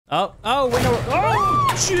Oh, wait, no. Oh,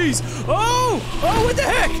 jeez. Oh, what the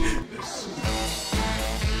heck?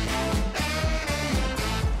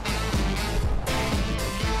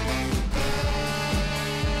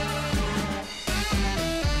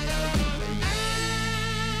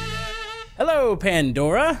 Hello,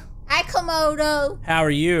 Pandora. Hi, Camodo. How are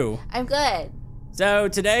you? I'm good. So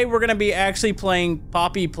today we're gonna be actually playing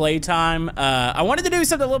Poppy Playtime. I wanted to do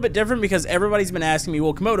something a little bit different because everybody's been asking me,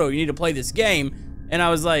 well, Camodo, you need to play this game. And I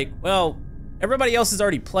was like, well, everybody else has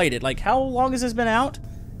already played it. Like, how long has this been out?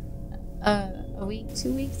 A week,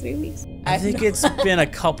 2 weeks, 3 weeks? I think it's been a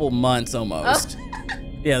couple months almost. Oh.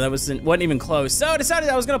 Yeah, that wasn't even close. So I decided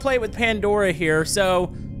I was gonna play it with Pandora here.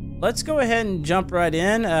 So let's go ahead and jump right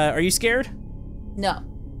in. Are you scared? No.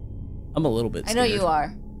 I'm a little bit scared. I know you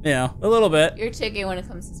are. Yeah, a little bit. You're chicken when it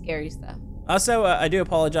comes to scary stuff. Also, I do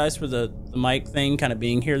apologize for the mic thing kind of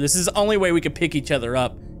being here. This is the only way we could pick each other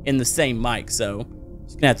up in the same mic, so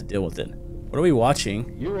just gonna have to deal with it. What are we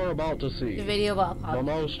watching? You are about to see the video about Poppy. The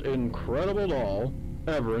most incredible doll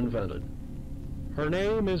ever invented. Her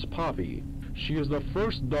name is Poppy. She is the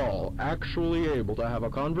first doll actually able to have a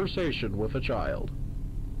conversation with a child.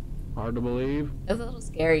 Hard to believe? It's a little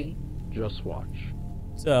scary. Just watch.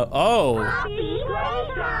 So, oh. Poppy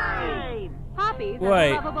Playtime! Poppy's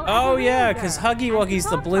wait. Oh, yeah, because Huggy Wuggy's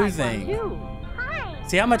the blue thing. Hi.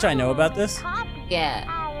 See how much I know about this? Poppy, Yeah.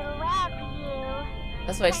 I love you.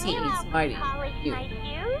 That's why she eats Smarty. You.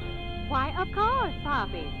 Why, of course,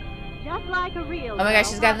 Poppy. Just like a real Oh my gosh,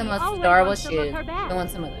 she's got the most adorable shoes. Perfect. I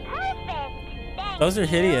want some of those. Those are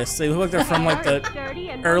hideous. They look like they're from like the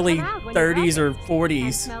early 30s or 40s.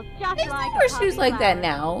 They still wear shoes like that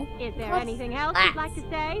now. Is there anything else you'd like to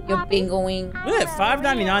say, You're Poppy? bingoing. Look at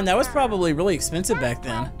 $5.99. That was probably really expensive back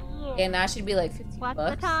then. And now she'd be like 50 What's the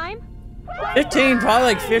bucks. time? 15,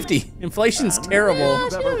 probably like 50. Inflation's terrible. Yeah,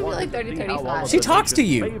 she would be like 30, 35. She talks to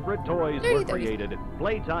you. Favorite toys 30, were created.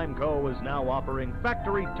 Playtime Co. is now offering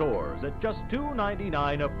factory tours at just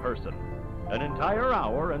 $2.99 a person. An entire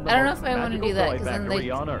hour in the I don't know most if I want to magical do that toy because then factory they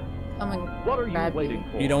on Earth. come and What are you grab waiting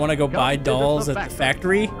for? You don't want to go Come buy visit dolls the at the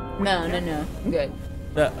factory? No, I'm good.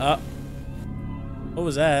 What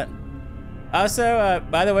was that? Also,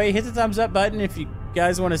 by the way, hit the thumbs up button if you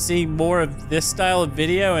guys want to see more of this style of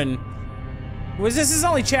video. And this is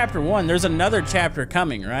only chapter 1. There's another chapter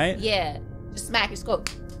coming, right? Yeah, just smack your scope.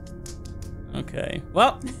 Okay.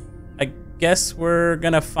 Well, I guess we're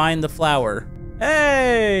gonna find the flower.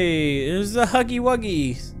 Hey, there's the Huggy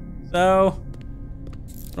Wuggy. So,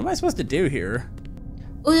 what am I supposed to do here?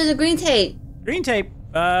 Oh, there's a green tape. Green tape.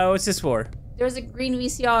 What's this for? There's a green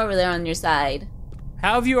VCR over there on your side.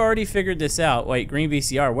 How have you already figured this out? Wait, green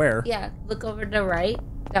VCR, where? Yeah, look over to the right.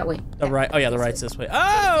 That way. The right. Oh yeah, the right's this way.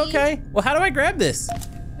 Oh, okay. Well, how do I grab this?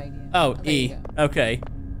 Oh, E. Okay.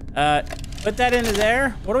 Put that into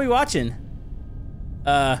there. What are we watching?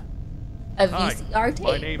 A VCR tape.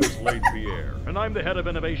 My name is Late Pierre, and I'm the head of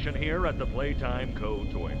innovation here at the Playtime Co.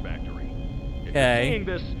 Toy Factory. If you're seeing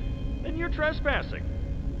this, then you're trespassing.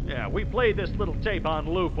 Yeah, we play this little tape on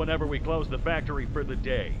loop whenever we close the factory for the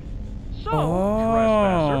day. So,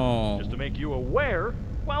 trespasser, just to make you aware,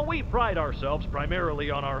 while we pride ourselves primarily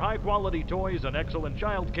on our high-quality toys and excellent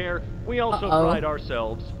child care, we also pride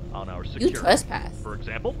ourselves on our security. You trespass. For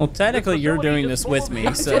example, well, technically you're doing this with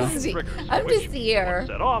me, so. I'm just here.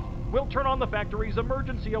 Set off, we'll turn on the factory's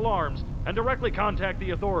emergency alarms and directly contact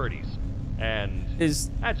the authorities. And that's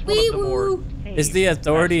one of the more is the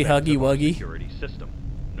authority Huggy aspects of our Wuggy? security system.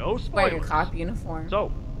 No Wear your spoilers. cop uniform.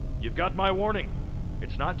 So, you've got my warning.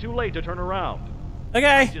 It's not too late to turn around.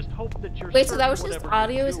 Okay. Just hope that you're Wait, so that was certain just whatever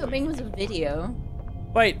audio? I you're was hoping it doing. was a video.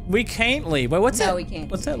 Wait, we can't leave. Wait, what's that? No, we can't.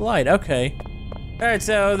 What's that light? Okay. All right,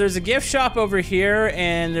 so there's a gift shop over here,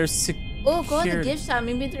 and there's. Oh, go in the gift shop.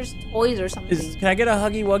 Maybe there's toys or something. Can I get a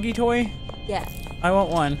Huggy Wuggy toy? Yeah. I want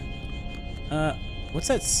one. What's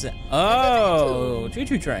that? Oh,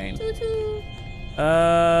 choo-choo train. Choo-choo.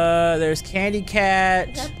 There's Candy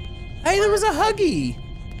Cat. Hey, there was a Huggy.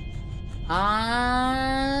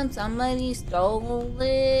 Somebody stole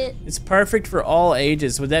it. It's perfect for all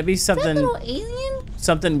ages. Would that be Is that something? a little alien?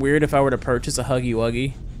 Something weird if I were to purchase a Huggy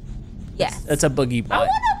Wuggy? Yes. That's a boogie I bot.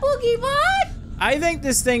 want a boogie bot. I think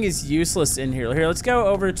this thing is useless in here. Here, let's go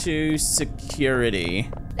over to security.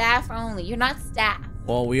 Staff only. You're not staff.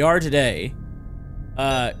 Well, we are today.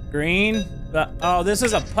 Green. Oh, this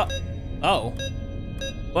is a oh.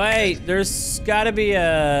 Wait, there's gotta be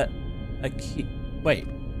a key. Wait,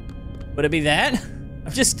 would it be that?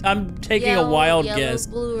 I'm taking a wild guess.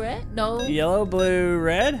 Yellow, blue, red? No. Yellow, blue,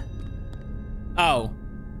 red? Oh.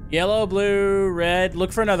 Yellow, blue, red.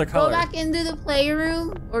 Look for another color. Go back into the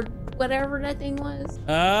playroom. Or whatever that thing was.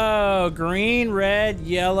 Oh, green, red,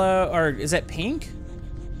 yellow, or is that pink?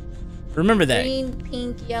 Remember that. Green,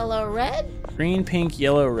 pink, yellow, red? Green, pink,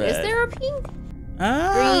 yellow, red. Is there a pink?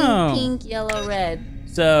 Oh. Green, pink, yellow, red.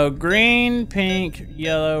 So, green, pink,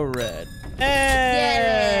 yellow, red.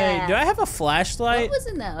 Hey! Yeah. Do I have a flashlight? What was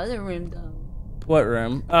in that other room, though? What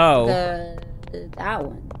room? Oh. That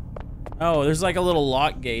one. Oh, there's like a little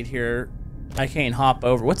lock gate here. I can't hop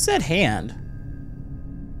over. What's that hand?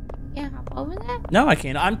 Yeah, hop over that? No, I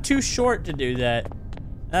can't. I'm too short to do that.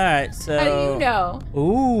 All right, so. How do you know?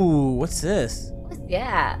 Ooh, what's this? What's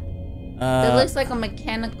that? It looks like a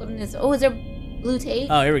mechanicalness. Oh, is there blue tape?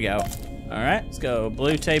 Oh, here we go. All right, let's go.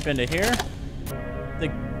 Blue tape into here. The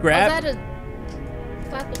grab. Is that a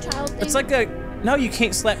slap a child thing? It's like a. No, you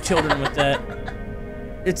can't slap children with that.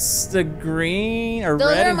 It's the green or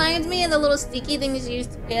Those red. reminds me of the little sticky things you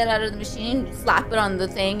used to get out of the machine. You slap it on the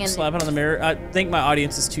thing and Slap it on the mirror. I think my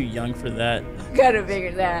audience is too young for that. gotta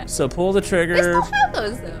figure that. So pull the trigger. They still have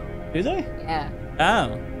those though. Do they? Yeah.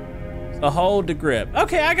 Oh. So hold the grip.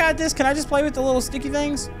 Okay, I got this. Can I just play with the little sticky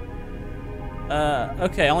things?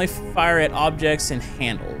 Okay, only fire at objects and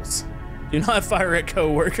handles. Do not fire at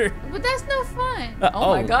coworker. But that's no fun.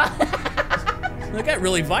 Oh. My god. That got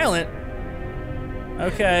really violent.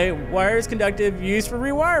 Okay, wire is conductive, used for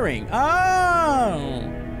rewiring. Oh.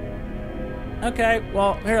 Okay,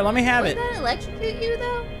 well, here, let me have Would it. that electrocute you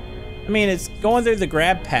though? I mean, it's going through the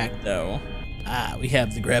grab pack, though. Ah, we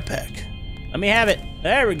have the grab pack. Let me have it.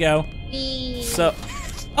 There we go. So,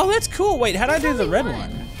 oh, that's cool. Wait, how do I do the red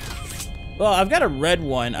one? Well, I've got a red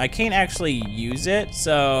one. I can't actually use it,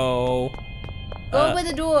 so... Go open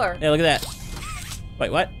the door. Yeah, look at that.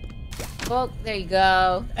 Wait, what? Oh, there you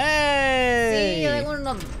go. Hey! See, you're like one of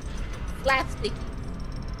them slapstick.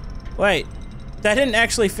 Wait, that didn't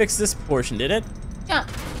actually fix this portion, did it? Jump.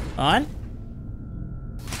 On.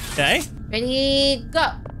 Okay. Ready, go.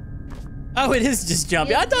 Oh, it is just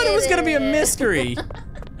jumping. I thought it was gonna be a did it. mystery.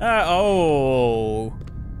 Oh.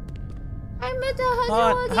 I met the Huggy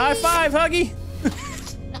Wuggy. High five, Huggy.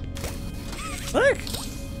 Look,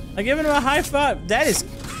 I giving him a high five. That is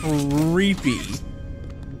creepy.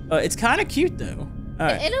 It's kind of cute though. All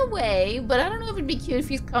right. In a way, but I don't know if it'd be cute if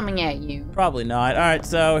he's coming at you. Probably not. All right,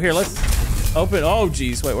 so here, let's open. Oh,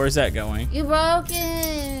 geez, wait, where's that going? You broke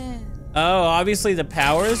it. Oh, obviously the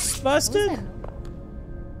power's busted.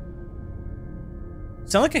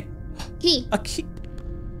 Sound like Key. a key.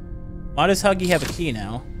 Why does Huggy have a key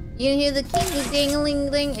now? You hear the key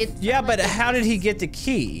ding-a-ling-ling? Yeah, but how did he get the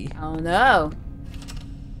key? I don't know.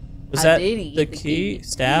 Was How that did he the get the key? key?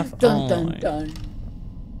 Staff? Dun Oh dun my- dun.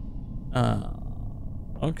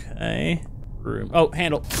 Okay. Room. Oh,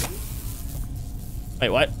 handle. Wait,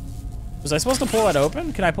 what? Was I supposed to pull that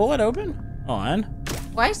open? Can I pull it open? On.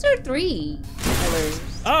 Why is there 3 colors?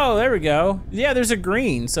 Oh, there we go. Yeah, there's a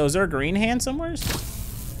green. So is there a green hand somewhere?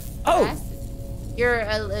 Oh, You're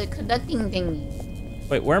a conducting thingy.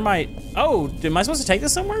 wait, where am I? Oh, am I supposed to take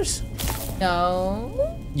this somewhere?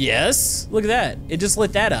 No. Yes. Look at that. It just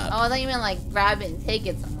lit that up. Oh, I thought you meant like grab it and take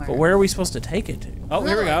it somewhere. But where are we supposed to take it to? Oh,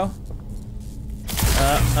 here we go.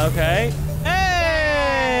 Okay.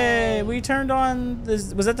 Hey! Yay. We turned on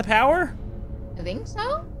this. Was that the power? I think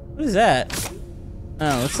so. What is that?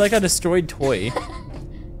 Oh, it's like a destroyed toy.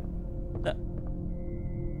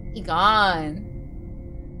 He gone.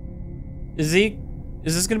 Is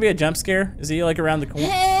this gonna be a jump scare? Is he like around the corner?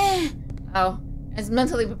 Oh, I was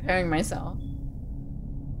mentally preparing myself.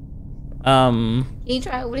 Can you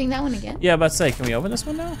try opening that one again? Yeah, about to say, can we open this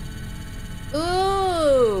one now?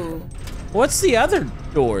 Ooh. What's the other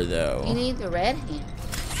door though? You need the red hand.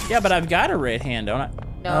 Yeah, but I've got a red hand, don't I?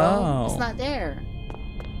 No, Oh. it's not there.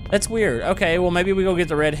 That's weird. Okay, well maybe we go get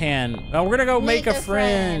the red hand. Oh, we're gonna go make a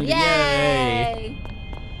friend. Yay!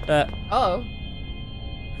 Yay. Oh.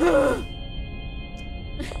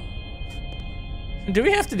 Do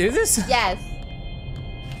we have to do this? Yes.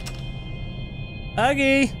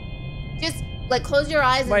 Huggy. Just like close your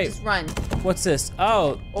eyes and Wait. just run. What's this?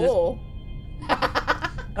 Oh. Oh.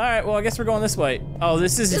 All right, well, I guess we're going this way. Oh,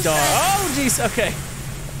 this is dark. Oh, jeez, okay.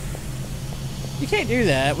 You can't do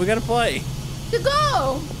that. We gotta play. To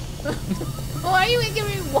go. Why are you making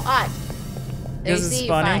me watch? There, Because it's see,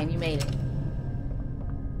 funny. fine, you made it.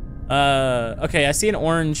 Okay, I see an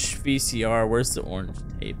orange VCR. Where's the orange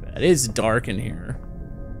tape at? It is dark in here.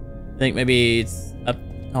 I think maybe it's up.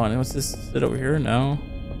 Oh, and what's this? Is it over here? No.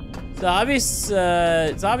 It's obvious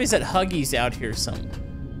that Huggy's out here somewhere.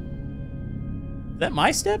 Is that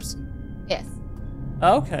my steps? Yes.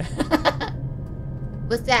 Oh, okay.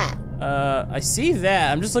 What's that? I see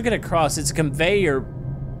that. I'm just looking across. It's a conveyor.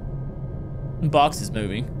 Box is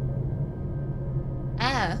moving.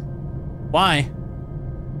 Ah. Why?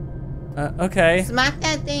 Okay. Smack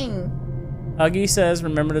that thing. Huggy says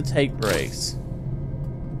remember to take breaks.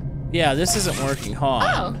 Yeah, this isn't working. Hold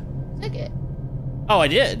on. Oh, took it. Oh, I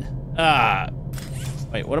did.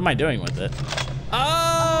 Wait, what am I doing with it?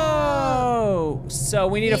 Oh! So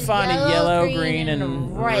we need to find a yellow, green,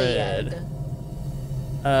 and red.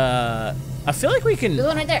 I feel like we can... There's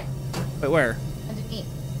one right there. Wait, where? Underneath.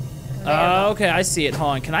 Okay, I see it.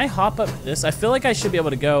 Hold on. Can I hop up this? I feel like I should be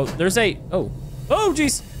able to go. There's a... Oh,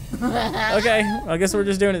 jeez. Okay, I guess we're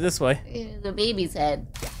just doing it this way. The baby's head.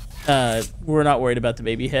 We're not worried about the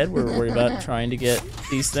baby head. We're worried about trying to get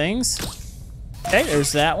these things. Okay,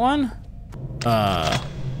 there's that one.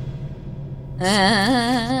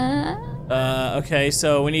 Okay,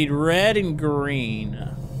 so we need red and green.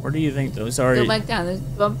 Where do you think those are? Go back down. There's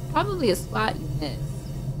probably a spot you missed.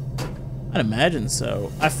 I'd imagine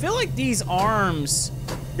so. I feel like these arms,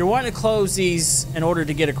 you're wanting to close these in order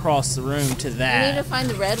to get across the room to that. We need to find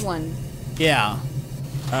the red one. Yeah.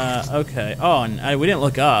 Okay. Oh, and we didn't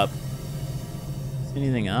look up. Is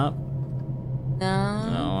anything up? No.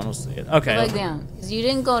 No, I don't see it. Okay. Go back down. Because you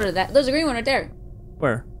didn't go to that. There's a green one right there.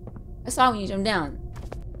 Where? I saw when you jumped down.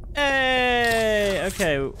 Hey!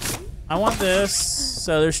 Okay. I want this.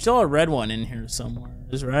 So there's still a red one in here somewhere.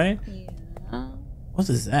 Is right? Yeah. What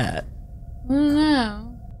is that? I don't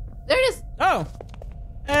know. There it is. Oh!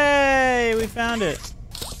 Hey! We found it.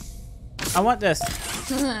 I want this.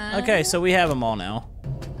 Okay, so we have them all now.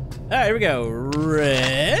 Alright, here we go.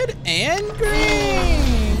 Red and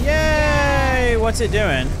green! Yay! What's it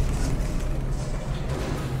doing?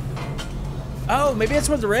 Oh, maybe that's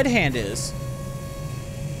what the red hand is.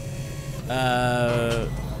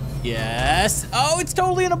 Yes. Oh, it's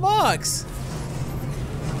totally in a box.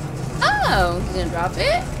 Oh, you gonna drop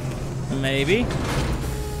it? Maybe.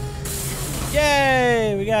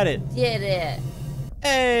 Yay! We got it. Did it.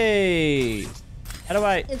 Hey! How do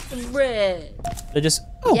I... It's the red. They just...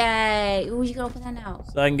 Oh. Yay. Ooh, you can open that now.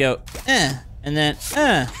 So I can go, and then,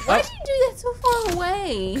 Why did you do that so far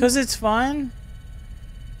away? Because it's fun.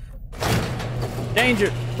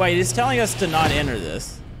 Danger. Wait, it's telling us to not enter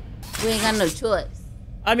this. We ain't got no choice.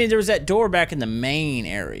 I mean, there was that door back in the main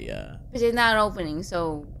area. But it's not opening,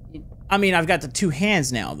 so... I mean, I've got the two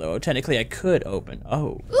hands now, though. Technically, I could open.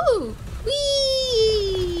 Oh. Ooh!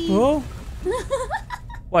 Whee! Oh?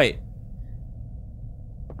 Wait.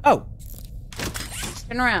 Oh.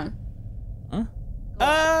 Turn around. Huh?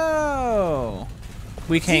 Oh.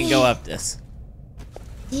 We can't go up this.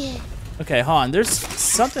 Yeah. Okay, hold on. There's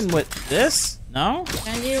something with this? No?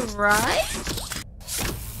 Turn to your right?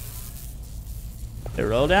 Okay,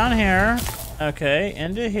 roll down here. Okay,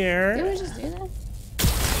 into here. Did we just do that?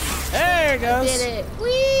 There it goes. Did it.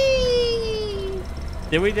 Whee!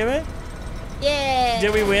 Did we do it? Yeah.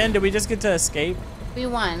 Did we win? Did we just get to escape? We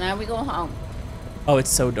won. Now we go home. Oh, it's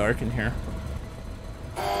so dark in here.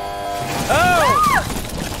 Oh!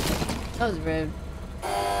 That was rude.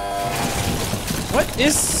 What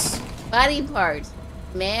is... Body parts.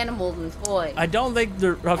 Animals and toys. I don't think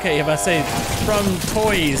they're... Okay, if I say from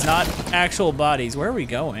toys, not actual bodies. Where are we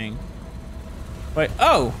going? Wait,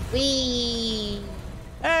 oh! Whee!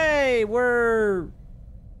 Hey, we're...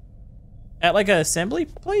 at like an assembly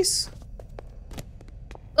place?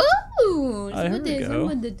 Ooh! Oh, here we go.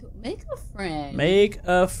 Make a friend. Make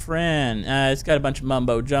a friend. It's got a bunch of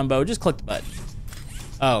mumbo jumbo. Just click the button.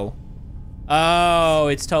 Oh. Oh,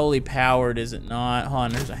 it's totally powered, is it not? Hold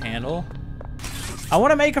on, there's a handle. I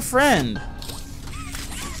want to make a friend.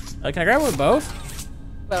 Can I grab one both?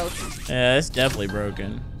 Both. Yeah, it's definitely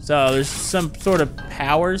broken. So there's some sort of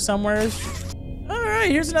power somewhere. All right,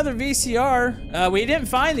 here's another VCR. We didn't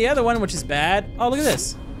find the other one, which is bad. Oh, look at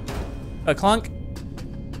this. A clunk.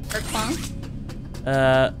 Or clunk.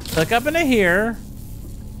 Click up into here.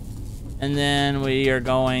 And then we are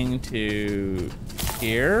going to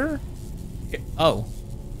here. Oh.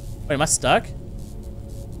 Wait, am I stuck?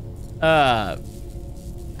 How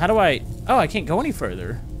do I... Oh, I can't go any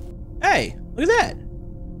further. Hey, look at that.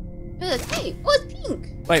 Hey, oh, it's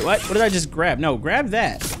pink. Wait, what? What did I just grab? No, grab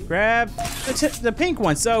that. Grab the pink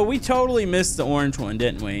one. So we totally missed the orange one,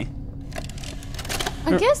 didn't we?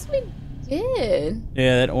 I guess we did.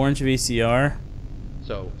 Yeah, that orange VCR.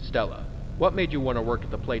 So, Stella, what made you want to work at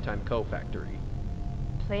the Playtime Co. factory?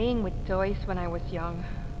 Playing with toys when I was young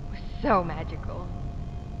was so magical.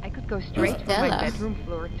 I could go straight from my Stella. bedroom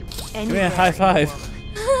floor to Give anywhere. me a high five. in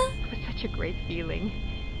the world. It was such a great feeling.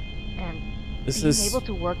 And This being is able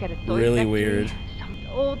to work at a toy really factory, weird. Some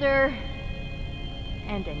older,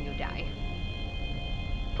 and then you die.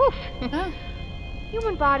 Poof! Huh?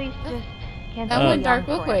 Human bodies just can't That stay went dark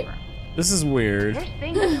young real quick. forever. This is weird. There's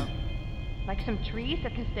things though, Like some trees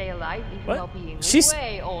that can stay alive even What? while being She's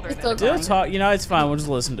way older than still us. Still talk. You know, it's fine. We'll just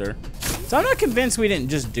listen to her. So I'm not convinced we didn't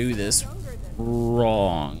just do this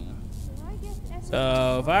wrong.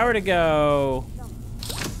 So if I were to go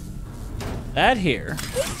that here,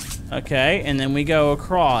 okay, and then we go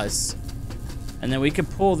across, and then we could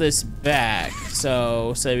pull this back.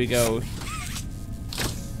 So say we go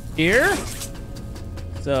here.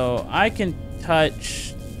 So I can touch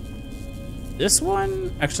this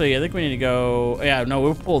one. Actually, I think we need to go. Yeah, no,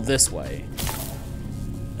 we'll pull this way.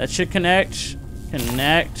 That should connect.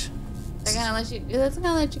 Connect. They're gonna let you. That's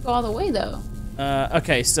gonna let you go all the way though.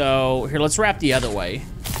 Okay, so here, let's wrap the other way.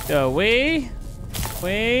 Go, we.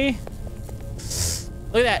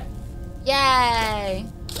 Look at that. Yay!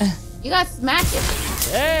 You got smacked it.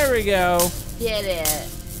 There we go. Get it.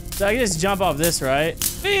 So I can just jump off this, right?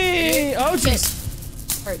 Whee! Oh,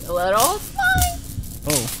 jeez. Hurt a little. It's fine.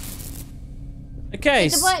 Oh. Okay.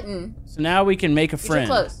 Hit the button. So now we can make a You're friend.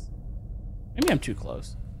 too close. Maybe I'm too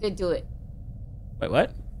close. Did do it. Wait,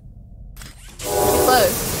 what? Too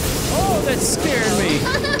close. Oh, that scared me.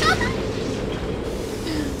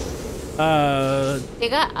 They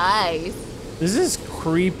got eyes. This is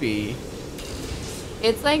creepy.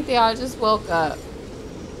 It's like they all just woke up.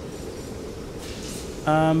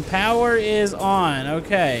 Power is on.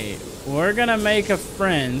 Okay. We're gonna make a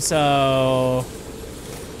friend, so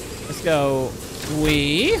let's go.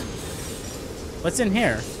 What's in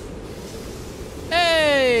here?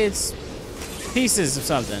 Hey, it's pieces of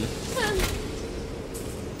something.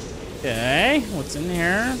 Okay, what's in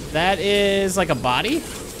here? That is like a body.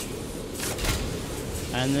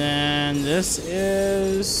 And then this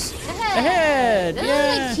is a head. That Yeah.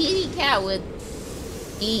 looks like a kitty cat with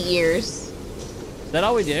ears. Is that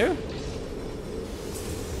all we do?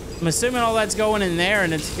 I'm assuming all that's going in there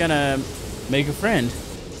and it's gonna make a friend.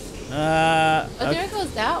 Oh, there it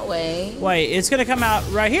goes that way. Wait, it's gonna come out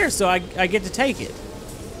right here, so I get to take it.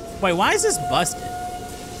 Wait, why is this busted?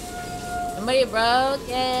 Somebody broke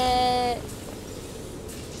it.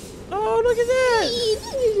 Oh, look at that.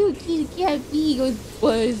 Little kitty cat feet goes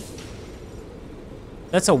buzz.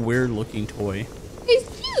 That's a weird looking toy. It's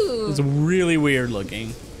cute. It's really weird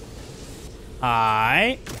looking.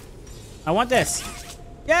 Hi. I want this.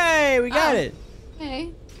 Yay, we got it. Okay.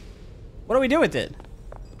 What do we do with it?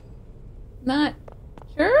 Not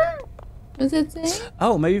sure. What's it say?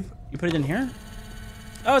 Oh, maybe you put it in here?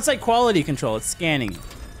 Oh, it's like quality control. It's scanning.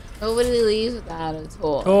 Nobody leaves without a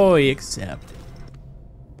tool. Toy accepted.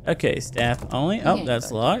 Okay, staff only. Oh,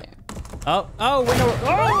 that's locked. Oh, window.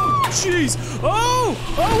 Oh, jeez. Oh,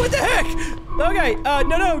 what the heck? Okay,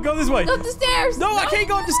 no, go this way. Go up the stairs. No, I can't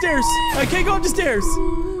go up the stairs. I can't go up the stairs.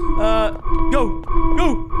 Go.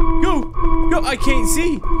 I can't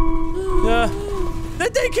see.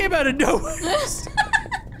 That thing came out of nowhere.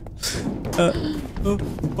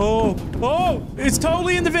 It's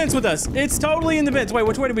totally in the vents with us. It's totally in the vents. Wait,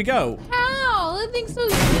 which way do we go? How? That thing's so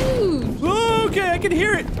huge. Okay, I can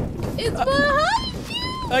hear it. It's behind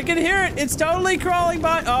you. I can hear it. It's totally crawling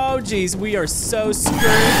by. Oh, geez, we are so screwed.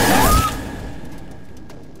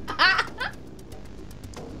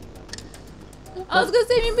 I was gonna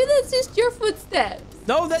say, maybe that's just your footsteps.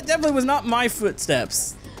 No, that definitely was not my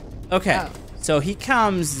footsteps. Okay, so he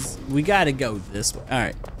comes. We gotta go this way. All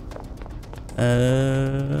right.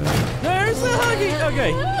 There's the Huggy.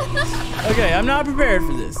 Okay, I'm not prepared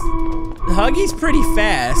for this. The Huggy's pretty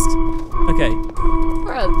fast. Okay.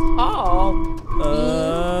 For a tall.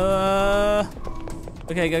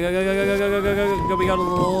 Okay, go. We go to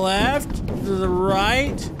the left, to the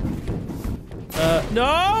right.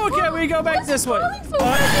 No. Okay, we go back this way.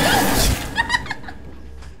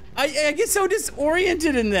 I get so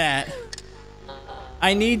disoriented in that.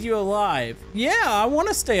 I need you alive. Yeah, I want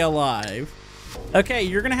to stay alive. Okay,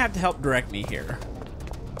 you're gonna have to help direct me here.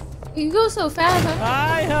 You go so fast.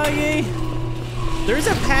 Hi, Huggy. There's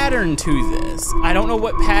a pattern to this. I don't know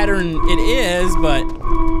what pattern it is, but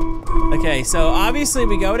okay. So obviously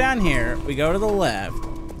we go down here. We go to the left.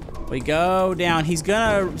 We go down. He's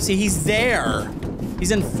gonna see. He's there.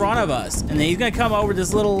 He's in front of us, and then he's gonna come over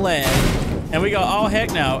this little ledge, and we go. Oh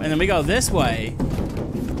heck no! And then we go this way.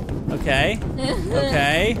 Okay.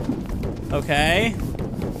 Okay.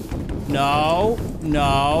 No.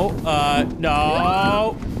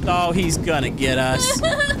 He's gonna get us.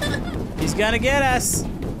 He's gonna get us.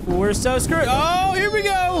 We're so screwed. Oh, here we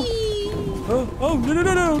go. Oh,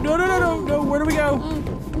 no. Where do we go?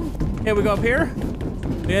 Okay, we go up here.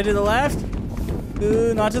 We head to the left.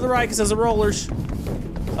 Not to the right because those are rollers.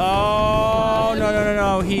 Oh,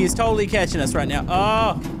 no. He's totally catching us right now.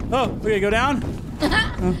 Oh, we gotta go down.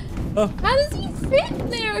 How does he fit in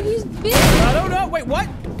there? He's big. I don't know. Wait, what?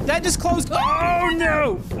 that just closed. Oh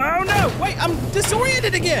no! Oh no! Wait, I'm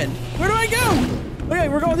disoriented again. Where do I go? Okay,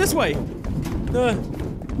 we're going this way.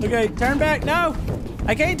 Okay, turn back. No,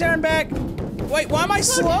 I can't turn back. Wait, why am I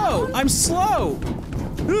slow? I'm slow.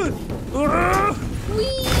 Go,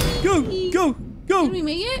 go, go. Did we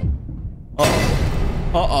make it?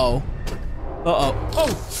 Uh-oh. Oh.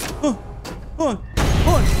 Hold on.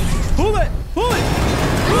 Pull it.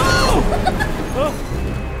 Oh.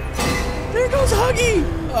 There goes Huggy.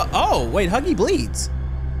 Oh, wait, Huggy bleeds.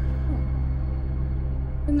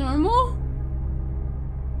 Normal?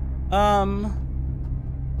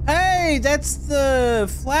 Hey, that's the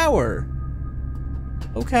flower.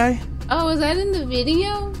 Okay. Oh, was that in the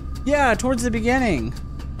video? Yeah, towards the beginning.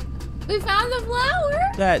 We found the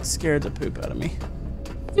flower. That scared the poop out of me.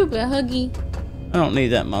 Stupid Huggy. I don't need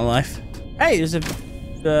that in my life. Hey, there's a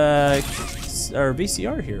our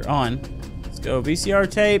VCR here on. Let's go VCR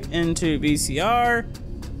tape into VCR.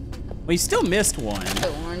 We still missed one.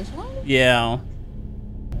 The orange one? Yeah.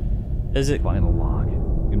 Is it? Final log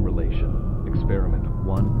in relation. Experiment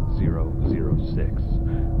 1006.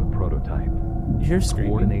 The prototype. You're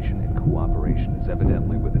screaming. Coordination and cooperation is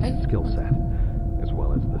evidently within his skill set, as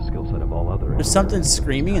well as the skill set of all other. There's something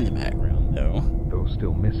screaming in the background, though. Though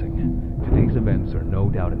still missing, today's events are no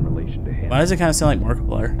doubt in relation to him. Why does it kind of sound like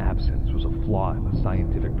Markiplier? Absence was a flaw in the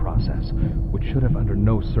scientific process, which should have under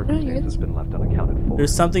no circumstances been left unaccounted for.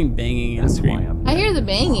 There's something banging and That's why screaming. I'm I hear the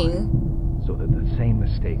banging. so that the same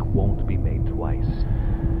mistake won't be made twice.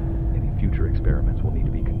 Any future experiments will need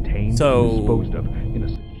to be contained So- and disposed of in a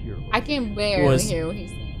secure way. I can barely hear what he's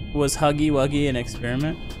saying. Was Huggy Wuggy an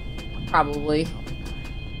experiment? Probably.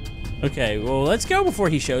 Okay, well, let's go before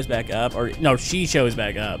he shows back up. Or, no, she shows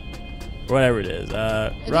back up. Or whatever it is.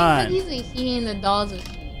 I Run. think Huggy's a he and the doll's a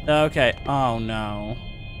she. Okay. Oh, no.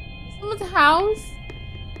 Someone's house?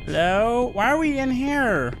 Hello? Why are we in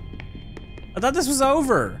here? I thought this was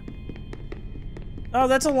over. Oh,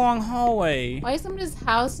 that's a long hallway. Why is someone's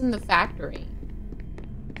house in the factory?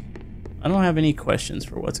 I don't have any questions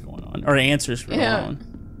for what's going on. Or answers for what's going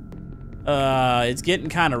on. It's getting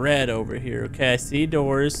kind of red over here. Okay, I see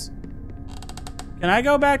doors. Can I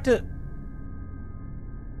go back to...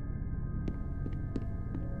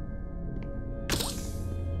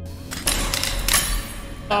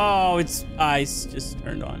 Oh, it's ice just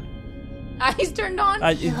turned on. Eyes turned on?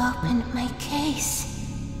 You opened my case.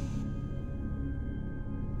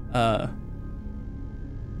 Oh.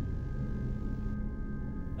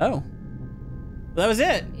 That was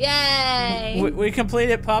it. Yay! We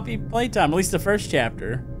completed Poppy Playtime, at least the first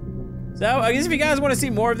chapter. So, I guess if you guys want to see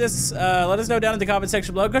more of this, let us know down in the comment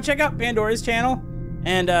section below. Go check out Pandora's channel.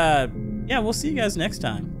 And, yeah, we'll see you guys next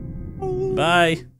time. Bye.